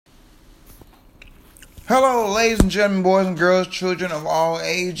Hello, ladies and gentlemen, boys and girls, children of all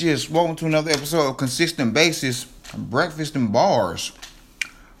ages. Welcome to another episode of Consistent Basis, Breakfast and Bars.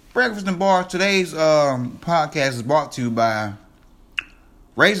 Breakfast and Bars. Today's podcast is brought to you by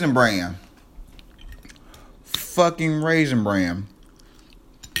Raisin Bran. Fucking Raisin Bran.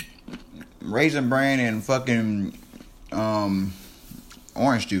 Raisin Bran and fucking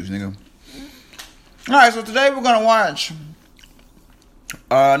orange juice, nigga. Alright, so today we're gonna watch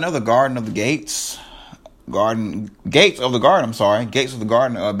another Garden of the Gates. Gates of the Garden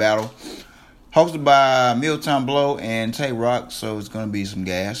battle, hosted by Milltown Blow and Tay Rock. So it's gonna be some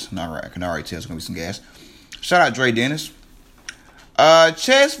gas. I can already tell it's gonna be some gas. Shout out Dre Dennis.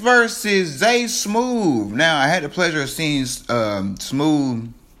 Chess versus Zay Smooth. Now I had the pleasure of seeing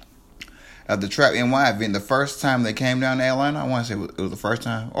Smooth at the Trap NY event the first time they came down to Atlanta. I want to say it was the first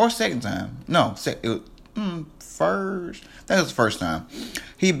time or second time. No, it was first. I think it was the first time.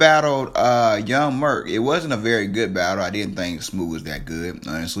 He battled Young Merc. It wasn't a very good battle. I didn't think Smooth was that good,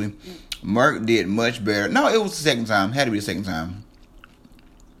 honestly. Merc did much better. No, it was the second time. Had to be the second time.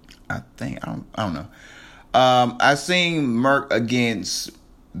 I think. I don't know. I seen Merc against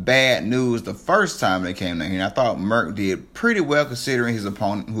Bad News the first time they came down here. And I thought Merc did pretty well considering who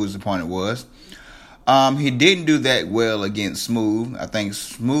his opponent was. He didn't do that well against Smooth. I think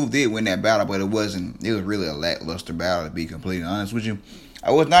Smooth did win that battle, but it was really a lackluster battle, to be completely honest with you. I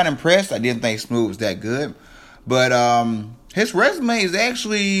was not impressed. I didn't think Smooth was that good. But his resume is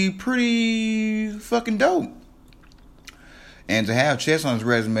actually pretty fucking dope. And to have Chess on his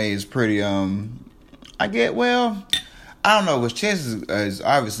resume is pretty, I don't know, because Chess has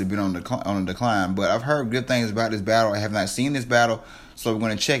obviously been on a decline, but I've heard good things about this battle. I have not seen this battle, so we're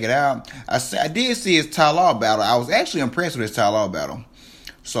going to check it out. I did see his Ty Law battle. I was actually impressed with his Ty Law battle.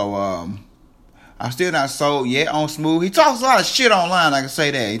 So, I'm still not sold yet on Smooth. He talks a lot of shit online, I can say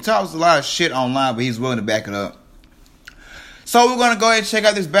that. He talks a lot of shit online, but he's willing to back it up. So we're going to go ahead and check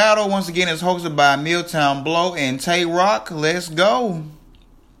out this battle. Once again, it's hosted by Milltown Blow and Tay Rock. Let's go.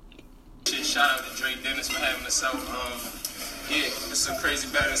 Shout out to Dre Dennis for having us out. It's a crazy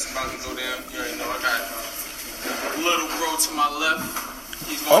battle that's about to go down. You already know I got little bro to my left.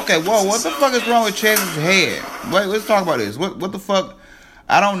 Okay, whoa, what the fuck is wrong with Chess's head? Wait, let's talk about this. What the fuck?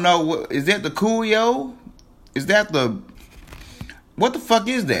 I don't know. What is that? The Coolio? Is that the? What the fuck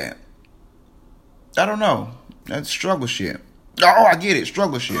is that? I don't know. That's struggle shit. Oh, I get it.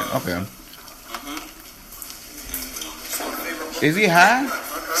 Struggle shit. Okay. Is he high?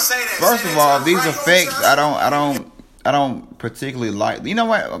 First of all, these effects, I don't particularly like. You know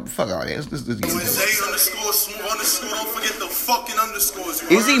what? Fuck all that. Let's get into it. Don't forget the fucking underscores.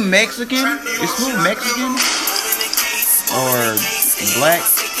 Is he Mexican? Is Smooth Mexican? Or black?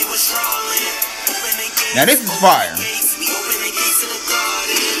 Now this is fire.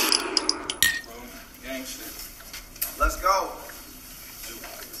 Let's go.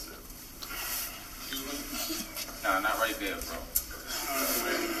 Nah, not right there, bro. Not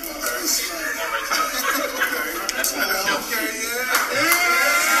right there. That's not a kill.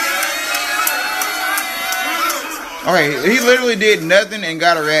 Okay, he literally did nothing and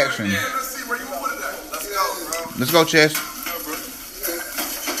got a reaction. Let's see where you put it at. Let's go, bro. Let's go, Chess.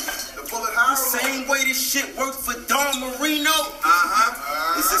 The bullet high. The same way this shit worked for Don Marino,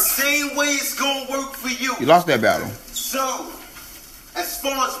 it's the same way it's gonna work for you. You lost that battle. So, as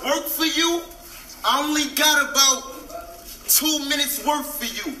far as work for you, I only got about 2 minutes worth for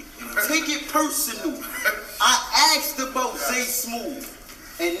you. Take it personal. I asked about Zay Smooth,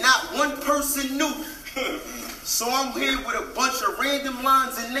 and not one person knew. So I'm here with a bunch of random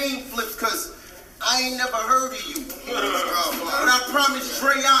lines and name flips, cause I ain't never heard of you. But I promise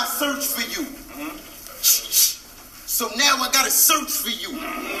Dre, I'll search for you. So now I gotta search for you.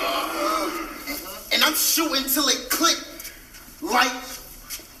 And I'm shooting till it clicked like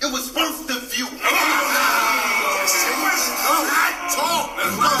it was worth the view.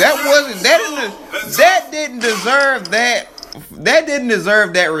 That didn't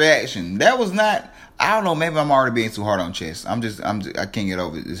deserve that reaction. That was not. I don't know. Maybe I'm already being too hard on Chess. I can't get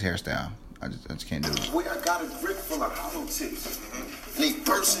over this hairstyle. I just can't do it. Boy, I got a grip full of hollow tips. And they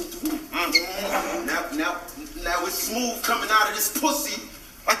bursting through. Now it's Smooth coming out of this pussy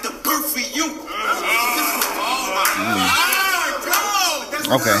like the birth of you.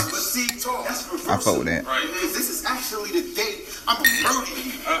 Okay. But see, that's reversal. I fuck with that. Because this is actually the day I'm gonna murder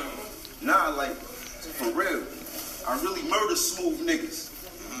you. Nah, like, for real. I really murder Smooth niggas.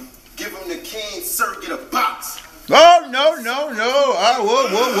 Give them the King Circuit a box. Oh, no.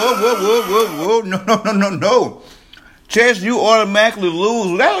 Whoa. No. Chess, you automatically lose.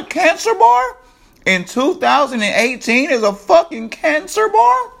 Was that a cancer bar? In 2018 is a fucking cancer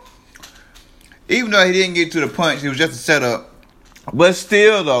bar? Even though he didn't get to the punch, it was just a setup. But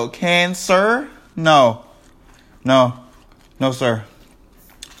still, though, cancer? No, sir.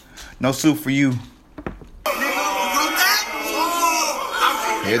 No soup for you.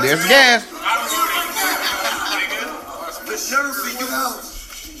 Here, there's the gas.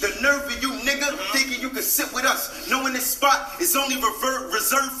 The nerve of you, nigga, thinking you can sit with us, knowing this spot is only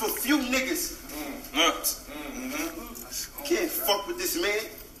reserved for few niggas. Can't fuck with this man.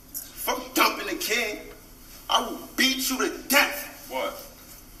 Fuck dumping the king. I will beat you to death. What?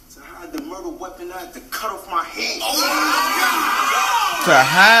 To hide the murder weapon, I had to cut off my hand. To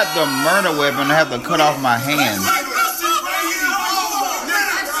hide the murder weapon, I have to cut off my hand.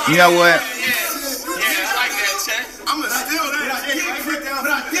 You know what? Yeah, I like that, Chet. I'ma steal that.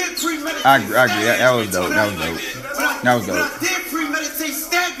 But I did premeditate. I agree. That was dope. That was dope. But I did premeditate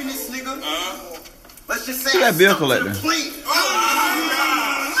stabbing this nigga. Let's just say Look at that bill collector.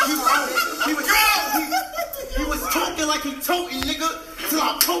 He was talking like he toting, nigga, till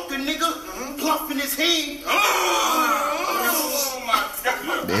I poke a nigga, bluffing his head. Oh my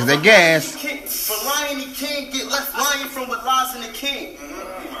God. There's that gas. For lying, he can't get left lying from what lies in the king.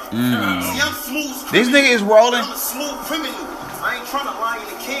 See, I'm smooth. This nigga is rolling. I'm a smooth criminal. I ain't trying to lie in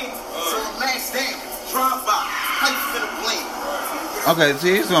the king, so I'm masked down. Drive by, pipe in the blade. Okay,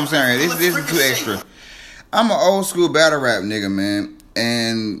 see, this is what I'm saying. This is too extra. I'm an old school battle rap nigga, man,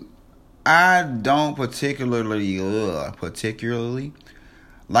 and I don't particularly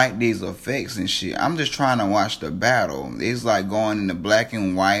like these effects and shit. I'm just trying to watch the battle. It's like going into black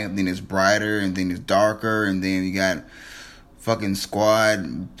and white, then it's brighter, and then it's darker, and then you got fucking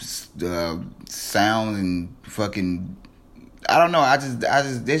squad sound and fucking. I don't know. I just.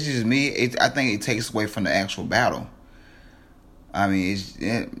 This is just me. I think it takes away from the actual battle. I mean, it's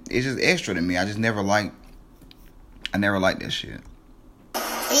just extra to me. I never liked that shit.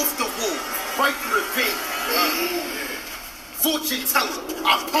 Off the wall, right through the vein. Fortune teller,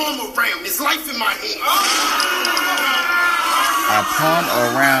 I palm around his life in my hand. I palm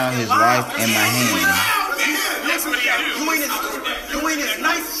around his life in my hand. That's what he do. You ain't as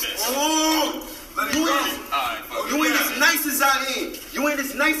nice. You ain't as nice as I am. You ain't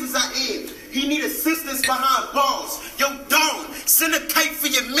as nice as I am. He need assistance behind bars. Yo, dog, send a kite for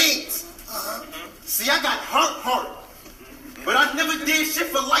your mates. See, I got heart. But I never did shit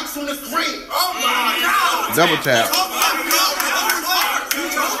for likes on the screen. Oh my God. Double tap.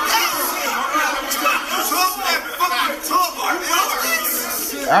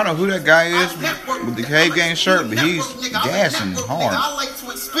 I don't know who that guy is with the Cave Gang shirt, but he's gassing hard. I like to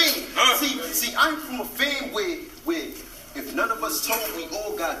expand. See, I'm from a fam where if none of us told, we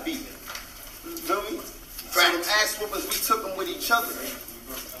all got beat. You feel me? So them ass whoopers, we took them with each other.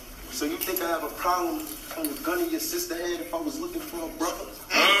 So you think I have a problem on the gun in your sister head if I was looking for a brother?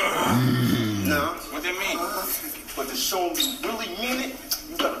 No. What that mean? But to show him you really mean it,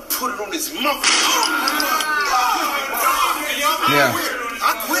 you gotta put it on his mother. Yeah.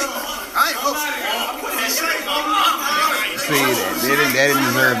 I quit. I ain't See, they didn't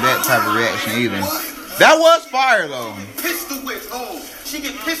deserve that type of reaction either. That was fire though. Pistol whip. She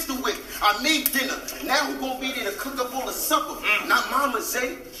get pistol whip. I made dinner. Now who gonna be there to cook up all the supper? Not Mama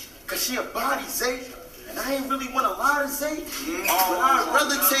Zay, cause she a body Zay. And I ain't really want to lie to Zay. But I'd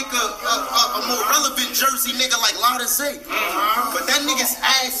rather take a more relevant Jersey nigga like Lotta Zay. But that nigga's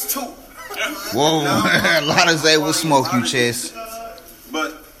ass too. Whoa, Lotta Zay will smoke you, Chess.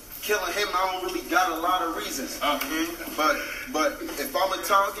 But killing him, I don't really got a lot of reasons. But if I'm a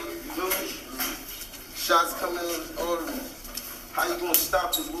target, you feel me? Shots coming in order. How you gonna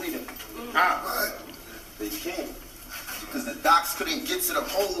stop this bleeding? They can't. Because the docs couldn't get to the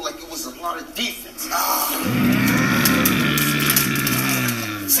hole like it was a lot of defense.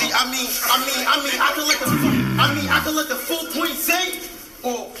 See, I can let the full point Zay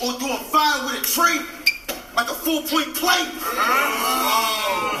or do a fire with a trade like a full point play.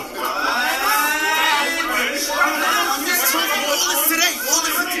 I'm just talking all this today. All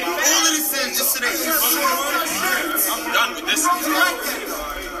of this is just today. I'm done with this.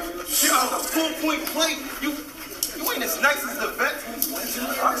 A full point play. You ain't as nice as the vet.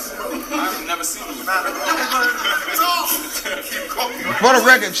 I've never seen him. For the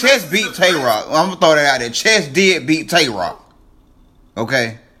record, Chess beat Tay-Rock. I'm gonna throw that out there. Chess did beat Tay-Rock.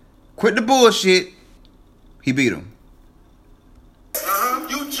 Okay? Quit the bullshit. He beat him.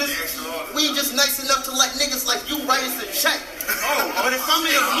 We just nice enough to let niggas like you write us a check. But if I'm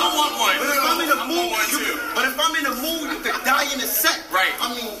in a mood, but if I'm in a mood, you could die in a set. Right. I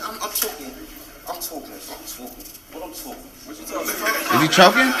mean, I'm talking. What I'm talking? What you talking Is he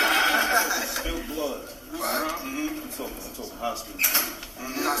choking? Spill blood. I'm talking hospital.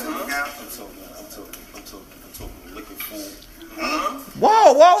 Liquid fool.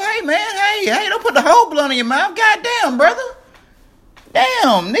 Whoa, hey man, hey, don't put the whole blunt in your mouth. Goddamn, brother.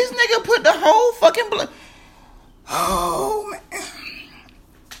 Damn, this nigga put the whole fucking blunt. Oh man.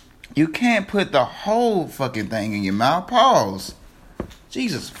 You can't put the whole fucking thing in your mouth. Pause.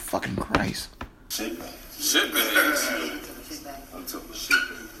 Jesus fucking Christ. Shit bags. I'm talking shit.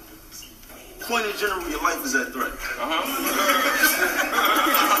 Point in general, your life is at threat.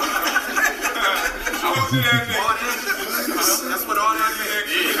 That's what all that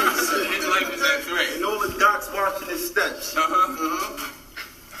means. His life is at threat. And all the docs watching his steps.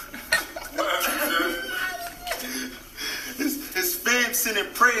 His fam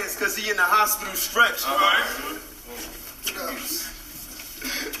sending prayers because he in the hospital stretch.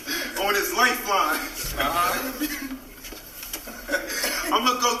 On his lifeline. I'm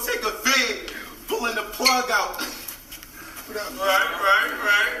gonna go take a vid, pulling the plug out. Right.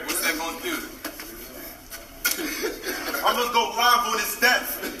 What's that gonna do? I'm gonna go live on his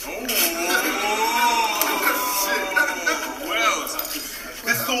death. Well,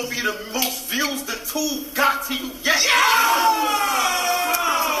 This gonna be the most views the tube got to you yet.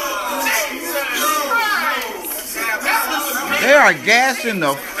 They are gassing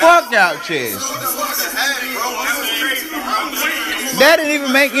the fuck out Chess. That didn't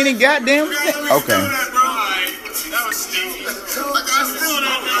even make any goddamn sense. Okay. that was sneaky.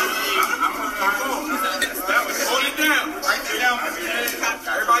 Hold it down.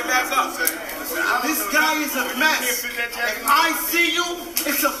 Everybody back up. This guy is a mess. If I see you,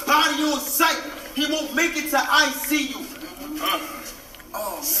 it's a body on sight. He won't make it to ICU.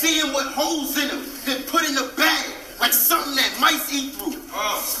 See him with holes in him, then put in a bag like something that mice eat through.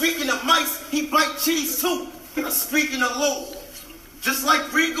 Speaking of mice, he bite cheese too. Speaking of low, just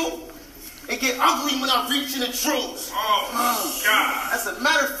like Regal, it get ugly when I reach in the drawers. God. As a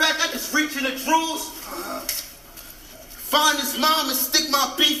matter of fact, I just reach in the drawers, find his mom and stick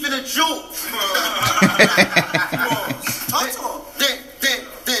my beef in a jewel.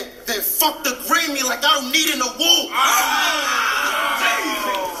 Then fuck the Grammy like I don't need an award.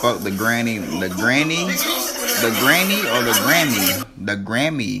 Fuck the granny, the granny or the Grammy? The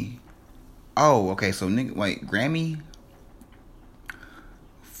Grammy. Oh, okay, so nigga, wait, Grammy?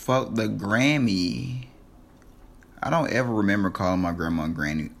 Fuck the Grammy. I don't ever remember calling my grandma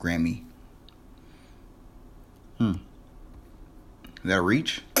Grammy. Is that a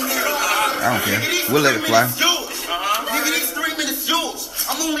reach? I don't care. We'll let it fly. Nigga, these 3 minutes yours.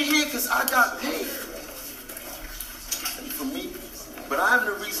 I'm only here because I got paid. For me. But I'm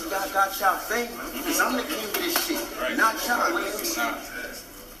the reason y'all got y'all famous. Because I'm the king of this shit. Not y'all.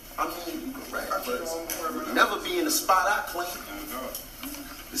 I mean, you can rap, but never be in the spot I claim.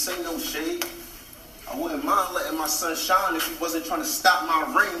 This ain't no shade. I wouldn't mind letting my son shine if he wasn't trying to stop my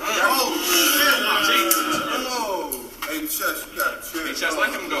ring. Hey, Chess, you gotta chill. Hey, Chess, let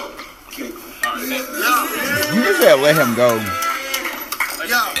him go. You just said let him go.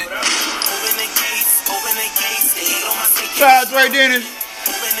 Shout out Dre Dennis.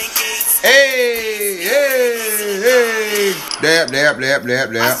 Hey. Dap. I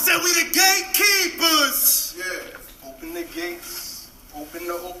said we the gatekeepers. Yeah. Open the gates. Open the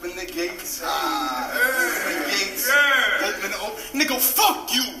gates. Open the gates. Nigga,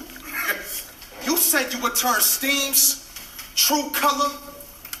 fuck you. You said you would turn Steam's true color.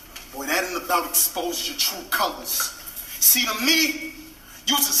 Boy, that ain't about expose your true colors. See, to me,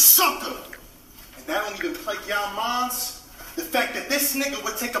 you's a sucker. And that don't even plague y'all minds. The fact that this nigga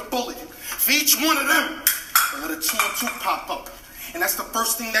would take a bullet for each one of them and let a 2 and 2 pop up. And that's the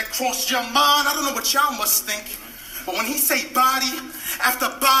first thing that crossed your mind. I don't know what y'all must think. But when he say body after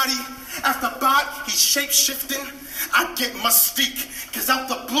body after body, he's shape-shifting. I get mystique. Cause out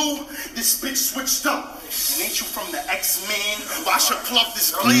the blue, this bitch switched up. And ain't you from the X-Men? Well, I should plug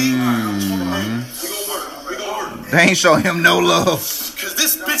this blade. We gon' work. They ain't show him no love. Cause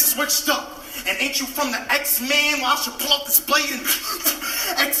this bitch switched up. And ain't you from the X-Men? Well, I should plug this blade and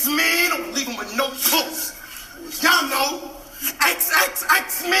X-Men or leave him with no pulse. Y'all know.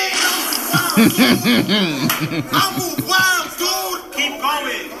 X-Men. I move wild, dude. Keep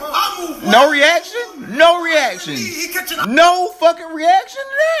going. I move wild. No reaction? No reaction. No fucking reaction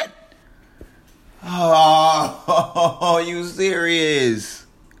to that? Oh, you serious?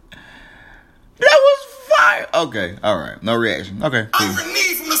 That was fire. Okay, alright. No reaction. Okay. I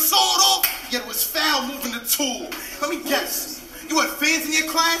reneged from the sword off, yet it was foul moving the tool. Let me guess. You had fans in your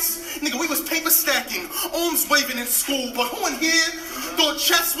class? Nigga, we was paper stacking, arms waving in school, but who in here thought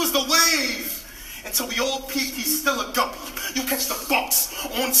chess was the wave? Until we all peeped, he's still a guppy. You catch the box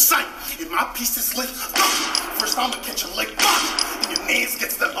on sight. If my piece is lit, first I'ma catch a lick. And your man's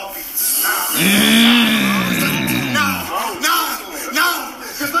gets the love it. Nah.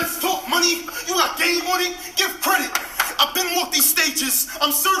 Cause let's talk money. You got game on it. Give credit. I've been walk these stages.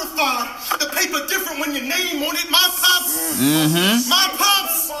 I'm certified. The paper different when your name on it. My pops.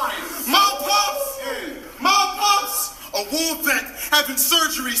 A war vet, having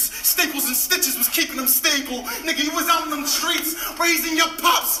surgeries, staples and stitches was keeping them stable. Nigga, you was out in them streets, raising your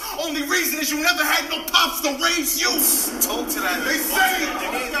pops. Only reason is you never had no pops to raise you. Talk to that. They say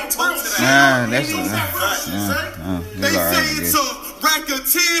They say it's a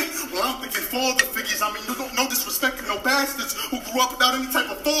racketeer. Well, I'm thinking father figures. I mean, no disrespect to no bastards who grew up without any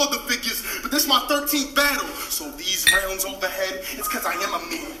type of father figures. But this my 13th battle. So these rounds overhead, it's cause I am a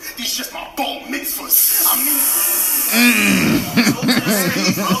man. These just my bar mitzvahs. I mean,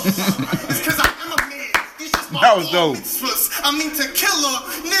 it's cause I am a man. These just my that was dope. Mitzvahs. I mean, to kill a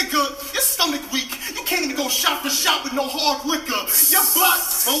nigga, your stomach weak. You can't even go shot for shot with no hard liquor. Your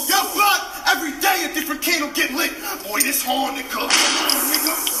blood, every day a different candle get lit. Boy, this hard nigga.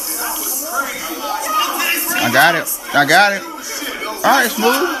 I got it. All right,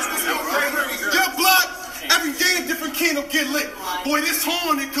 Smooth. Your blood, every day a different candle get lit. Boy, this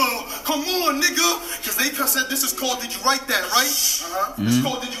horn, nigga. Come on, nigga. Because they said this is called Did You Write That, right? It's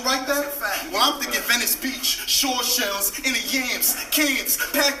called Did You Write That? Well, I'm thinking Venice Beach, shore shells, in the yams, cans,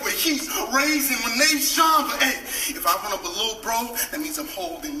 packed with heat, raisin when they shine. But hey, if I run up a little bro, that means I'm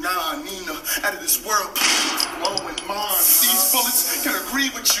holding Nina out of this world. Blowing mine. These bullets can agree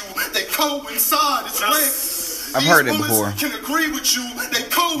with you. They coincide. It's rare. I've heard it before. Can agree with you. They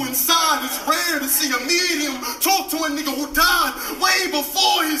coincide. It's rare to see a medium talk to a nigga who died way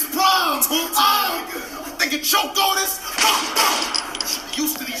before his prime. Think it choked on this? You should be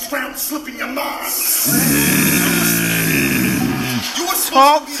used to these rounds slipping your mind.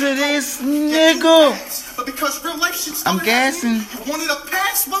 Talk to this nigga. But because real life shit's I'm gassing. You wanted a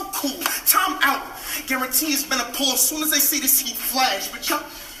pass? Well, cool. Time out. Guarantee it's been a pull as soon as they see this heat flash.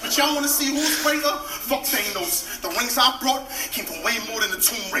 But y'all want to see who's greater? Fuck Thanos. The rings I brought came from way more than the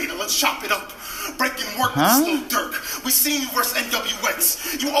Tomb Raider. Let's chop it up. Breaking work with Slow Dirk. We seen you versus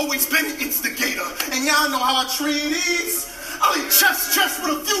NWX. You always been an instigator. And y'all know how I treat these. I leave chest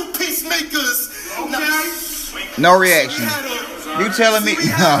with a few peacemakers. No reaction. You telling me?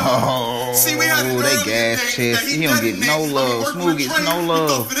 No. They gas chest. He don't get no love. Smooth gets no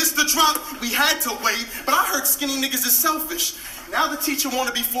love. For this to drop, we had to wait. But I heard skinny niggas is selfish. Now the teacher want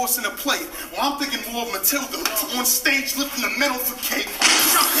to be forcing a play. Well, I'm thinking more of Matilda on stage lifting the medal for cake.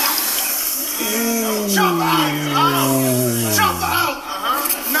 Jump out.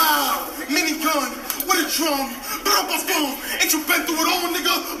 Nah, minigun with a drum. Boom. Ain't you been through it all,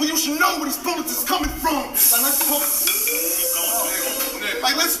 nigga? Well, you should know where these bullets is coming from.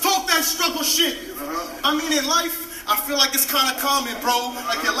 Let's talk that struggle shit. I mean, in life, I feel like it's kind of common, bro.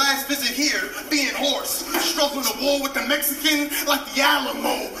 Like your last visit here, being hoarse, struggling to war with the Mexican, like the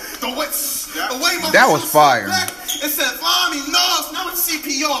Alamo. The way my that was fire. It said, fly me, nose. Now it's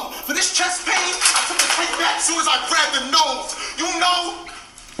CPR. For this chest pain, I took the tape back as soon as I grabbed the nose. You know.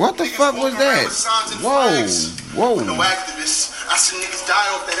 What the fuck was that? Whoa. No activists. I see niggas die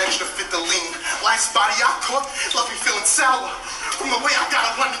off that extra fentanyl. Last body I caught left me feeling sour. From the way I got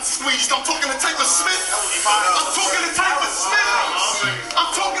a lemon squeezed. I'm talking the type of Smith. I'm talking the type of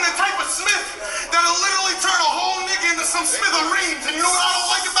Smith that'll literally turn a whole nigga into some smithereens. And you know what I don't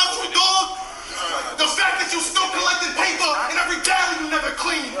like about you, dog? The fact that you still collected paper and every gallon you never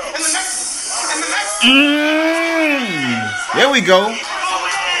clean. And the next. There we go.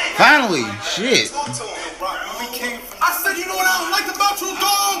 Finally, shit. I said, you know what I don't like about you,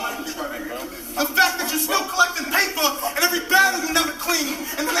 dog? The fact that you're still collecting paper and every battle you never clean.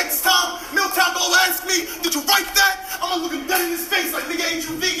 And the next time Milltown will ask me, did you write that? I'm gonna look him dead in his face like, nigga, ain't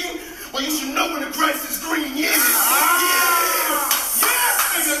you vegan? Well, you should know when the grass is green. Yeah.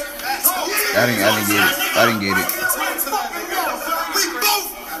 I didn't get it.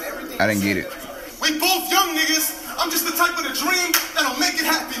 I didn't get it. We both young niggas. I'm just the type of the dream that'll make it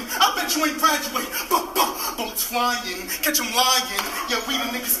happen. I bet you ain't graduate. Bullets flying, catch them lying. Yeah, we the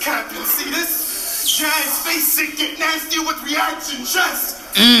niggas captain. See this? Jazz, face it, get nasty with reaction. Just.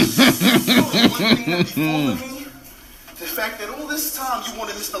 The fact that all this time you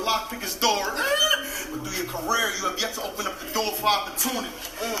wanted Mr. Lockpicker's door, but through your career you have yet to open up the door for opportunity.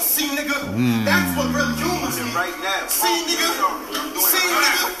 See, nigga, that's what really humors me right now. See, nigga.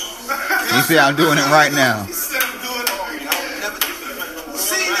 You see, I'm doing it right now. See,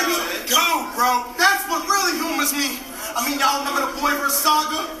 nigga, go, bro. That's what really humors me. I mean, y'all remember the Boy vs.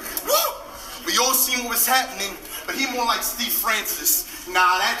 Saga? Woo! We all seen what was happening, but he more like Steve Francis.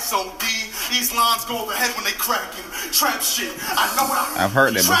 Nah, that's OD. These lines go overhead when they crackin'. Trap shit. I've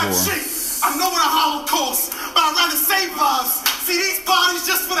heard that trap before. Shit. I know what a Holocaust, but I'd rather save lives. See, these bodies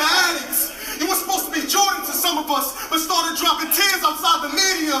just for the addicts. You were supposed to be Jordan to some of us, but started dropping tears outside the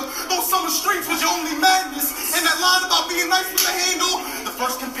media. Those summer streets was your only madness. And that line about being nice with the handle, the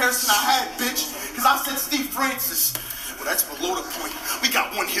first comparison I had, bitch, because I said Steve Francis. Well, that's below the point. We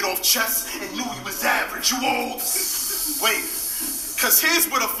got one hit off chest and knew he was average. You old. Wait, because here's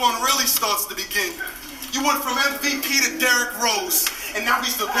where the fun really starts to begin. You went from MVP to Derrick Rose, and now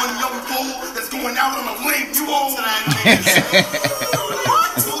he's the one young bull that's going out on a limb. You old to that nigga.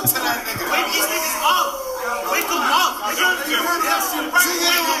 Talk to that nigga. Wake these niggas up. Wake them up. You heard that shit right.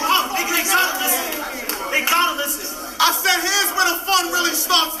 Wake them up. They gotta listen. They gotta listen. I said, here's where the fun really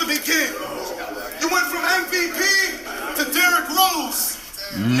starts to begin. You went from MVP to Derrick Rose.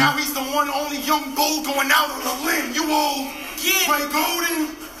 Now he's the one only young bull going out on a limb. You old. Trey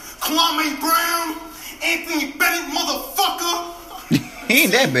Golden, Kwame Brown, Anthony Bennett, motherfucker. He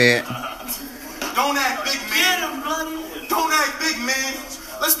ain't that bad. Don't act big, man. Don't act big, man.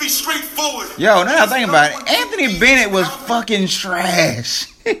 Let's be straightforward. Yo, now I think about it, Anthony Bennett was fucking trash.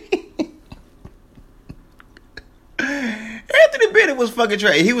 Anthony Bennett was fucking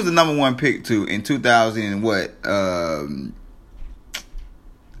trash. He was the number one pick too in 2000 and what? I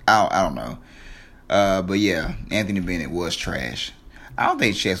don't know. But yeah, Anthony Bennett was trash. I don't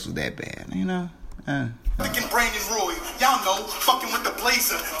think Chess was that bad, you know. Thinking Brandon Roy, y'all know, fucking with the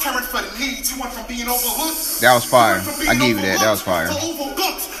Blazer, Terrence for the needs. You went from being overlooked. That was fire. I give you that. That was fire. To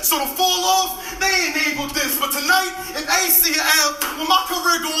overbooked. So to fall off, they enabled this. But tonight, if ACL, well, my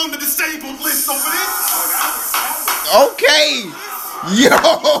career go on the disabled list. So for this, okay, yo.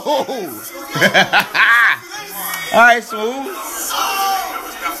 All right, Smooth.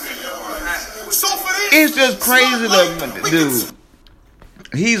 So for this, It's just crazy, dude.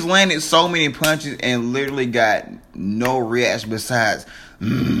 He's landed so many punches and literally got no reaction besides,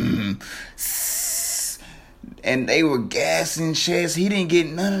 and they were gassing Chess. He didn't get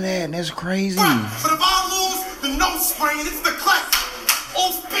none of that, and that's crazy. but if I lose, the nose sprain, it's the clap.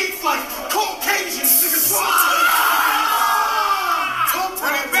 Old beats like Caucasian niggas.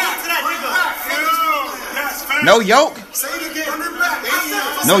 Bring it back to that nigga. No yoke. Say it again. Bring it back.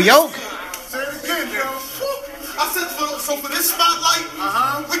 No yoke. Say it again, yo. I said, so for this spotlight,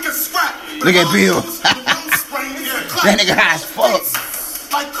 we can scrap. Look at Bill. That That nigga high as fuck.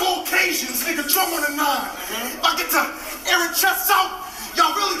 Like Caucasians, nigga, drum on the nine. If I get to Aaron Chess out,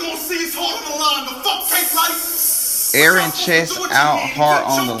 y'all really gonna see his heart on the line. The fuck take like Aaron Chess out, heart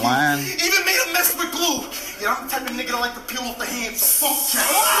on the line. Even made a mess with glue. Yeah, I'm the type of nigga that like to peel off the hand, so fuck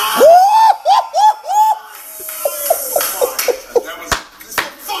Chess. So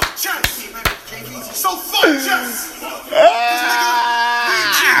fuck Chess. So fuck Chess.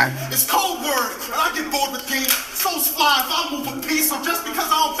 It's cold word, and I get bored with games. Soul's fly if I move a piece, so just because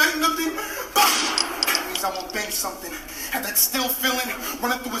I don't bang nothing, that means I won't bang something. Have that still feeling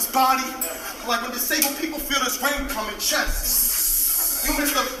running through his body, like when disabled people feel this rain coming. Chest. You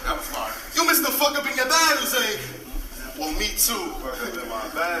missed the fuck up in your battles, eh? Well, me too.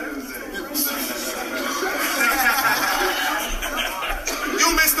 You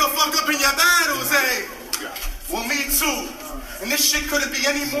missed the fuck up in your battles, eh? Well, me too. And this shit couldn't be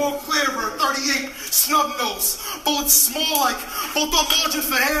any more clearer. 38, snub nose, bullets small like both are margin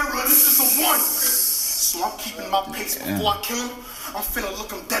for error. This is a one. So I'm keeping my pace before I kill him. I'm finna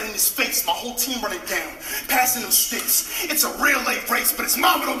look him dead in his face. My whole team running down, passing them sticks. It's a real late race, but it's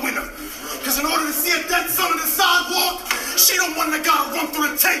mama the winner. Cause in order to see a dead son on the sidewalk, she the one that gotta run through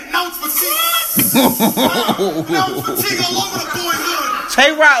the tape. Now it's fatigue. Now it's fatigue all over the boyhood.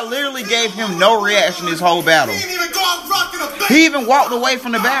 Tay Rock literally gave him no reaction this whole battle. He didn't even go out rocking a bass. He even walked away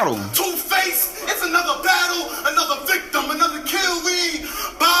from the battle. Two-Face, it's another battle, another victim, another kill. We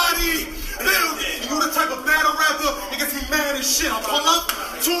body build. You the type of battle rapper, it gets me mad as shit. I pull up,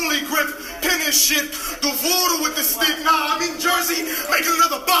 toolie grip, pin and shit, do voodoo with the stick. Nah, I'm in Jersey, making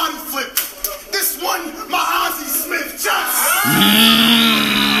another body flip. This one, my Ozzie Smith, just.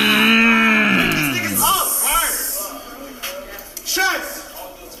 These niggas up, Chess,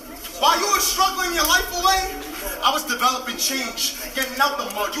 while you were struggling your life away, I was developing change, getting out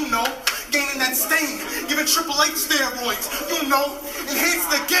the mud, you know, gaining that stain, giving Triple H steroids, you know, enhance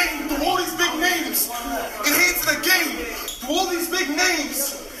the game through all these big names, enhance the game through all these big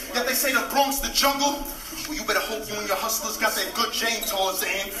names. Yet they say the Bronx, the jungle. Well, you better hope you and your hustlers got that good Jane towards the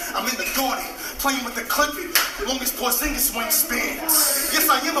end. I'm in the garden, playing with the clip, longest Porzingis wingspan. Yes,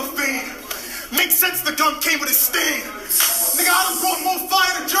 I am a fan. Makes sense the gun came with a stand. Nigga, I done brought more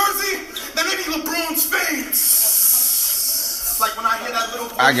fire to Jersey than any LeBron's fans. Like when I hear that little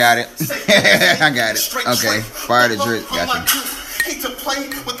voice, I got it. say, I got it. straight Okay. straight. Fire the drip. From Got my you. youth, hate to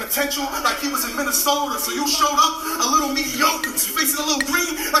play with potential like he was in Minnesota. So you showed up a little mediocre. You facing a little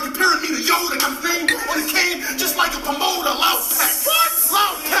green like a pyramid of Yoda. Got his name on the can just like a promoter. Loud pack. What?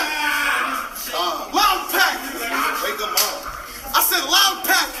 Loud pack. Loud pack. Wake them up. I said loud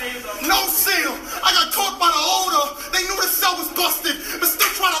pack, no seal. I got caught by the odor. They knew the cell was busted, but still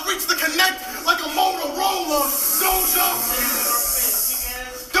trying to reach the connect like a Motorola. Doja.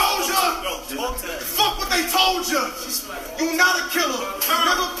 Fuck what they told you. You not a killer.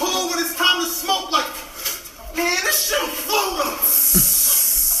 Never pull when it's time to smoke like, man, this shit a floater.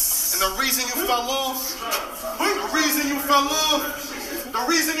 And the reason you fell off,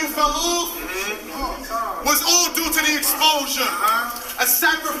 was all due to the exposure. A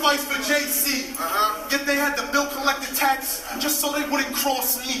sacrifice for JC. Yet they had the bill collected tax just so they wouldn't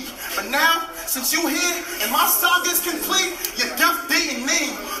cross me. But now, since you here and my saga's complete, your death date and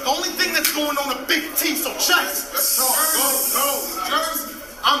name. The only thing that's going on a big T, so checks. Let's talk. Go.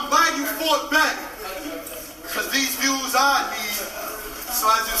 I'm glad you fought back. Cause these views I need.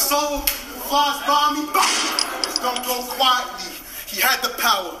 So as your soul flies by me, just don't go quietly. He had the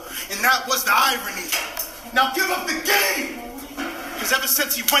power, and that was the irony. Now give up the game! Cause ever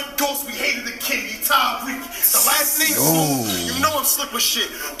since he went ghost, we hated the kid, he Tyreek. The last name Smooth. You know I'm slick with shit.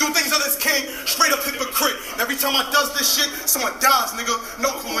 Do things others can't, straight up hypocrite. And every time I does this shit, someone dies, nigga.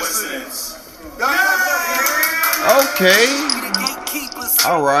 No coincidence. Okay.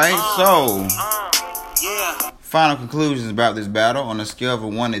 Alright, so final conclusions about this battle on a scale of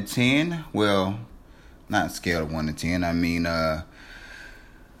 1 to 10. Well, not scale of 1 to 10. I mean,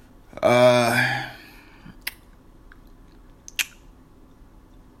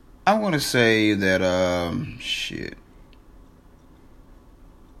 I want to say that, shit.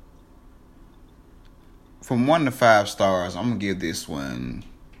 From 1 to 5 stars, I'm going to give this one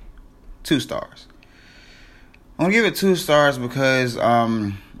 2 stars. I'm going to give it 2 stars because,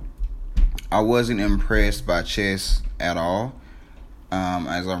 I wasn't impressed by Chess at all.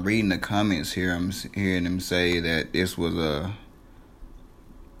 As I'm reading the comments here, I'm hearing them say that this was a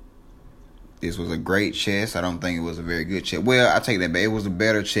great chess. I don't think it was a very good chess. Well, I take that back. It was a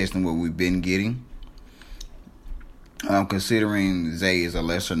better chess than what we've been getting. Considering Zay is a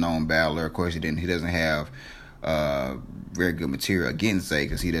lesser known battler, of course he doesn't have very good material against Zay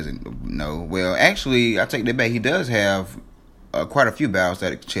because he doesn't know. Well, actually, I take that back. He does have quite a few battles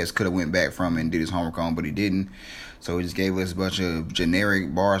that Chess could have went back from and did his homework on, but he didn't. So he just gave us a bunch of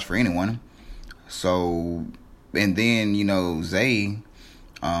generic bars for anyone. So, and then, Zay,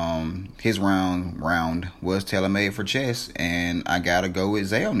 his round was tailor-made for Chess, and I gotta go with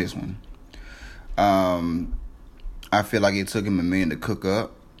Zay on this one. I feel like it took him a minute to cook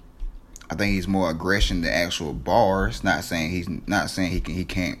up. I think he's more aggression than actual bars. Not saying he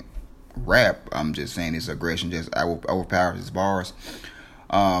can't rap. I'm just saying his aggression just overpowers his bars.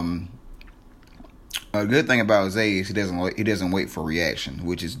 A good thing about Zay is he doesn't wait for reaction,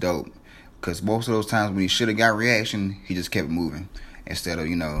 which is dope. Because most of those times when he should have got reaction, he just kept moving instead of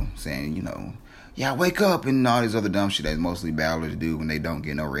saying yeah, wake up and all this other dumb shit that mostly battlers do when they don't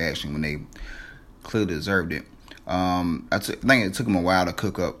get no reaction when they clearly deserved it. I think it took him a while to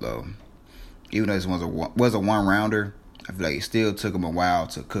cook up though. Even though this was a one rounder, I feel like it still took him a while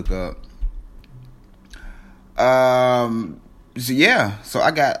to cook up. So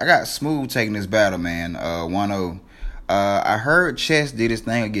I got Smooth taking this battle, man. 1-0. I heard Chess did his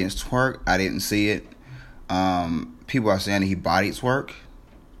thing against Twerk. I didn't see it. People are saying that he bodied Twerk,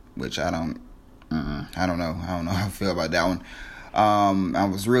 which I don't know. I don't know how I feel about that one. I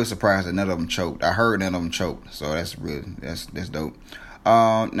was real surprised that none of them choked. I heard none of them choked, so that's dope.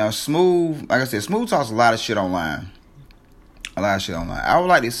 Now Smooth, like I said, Smooth talks a lot of shit online. I would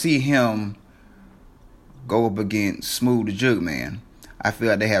like to see him go up against Smooth the Jug Man. I feel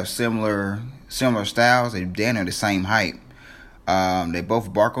like they have similar styles. They're damn near the same height. They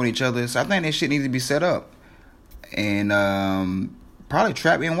both bark on each other, so I think that shit needs to be set up. And probably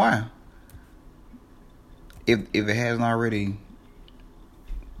Trap NY. If it hasn't already.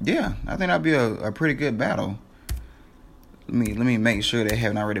 Yeah, I think that'd be a pretty good battle. Let me make sure they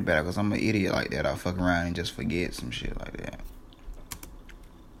haven't already battled, because I'm an idiot like that. I'll fuck around and just forget some shit like that.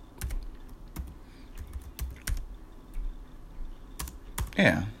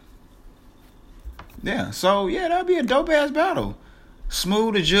 Yeah, so yeah, that'd be a dope ass battle.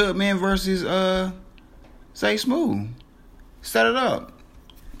 Smooth the Jug Man versus Zay Smooth. Set it up.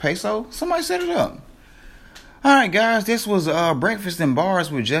 Peso, somebody set it up. Alright guys, this was Breakfast in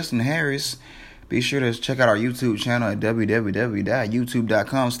Bars with Justin Harris. Be sure to check out our YouTube channel at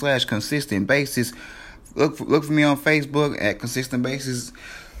www.youtube.com/consistentbasis. Look for me on Facebook at Consistent Basis.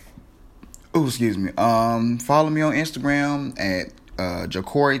 Oh, excuse me. Follow me on Instagram at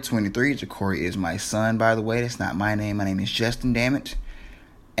Jacory23. Jacory is my son, by the way. That's not my name. My name is Justin, damn it.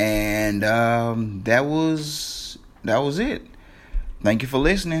 And that was it. Thank you for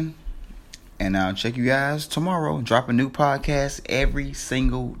listening. And I'll check you guys tomorrow. Drop a new podcast every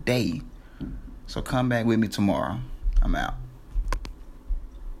single day. So come back with me tomorrow. I'm out.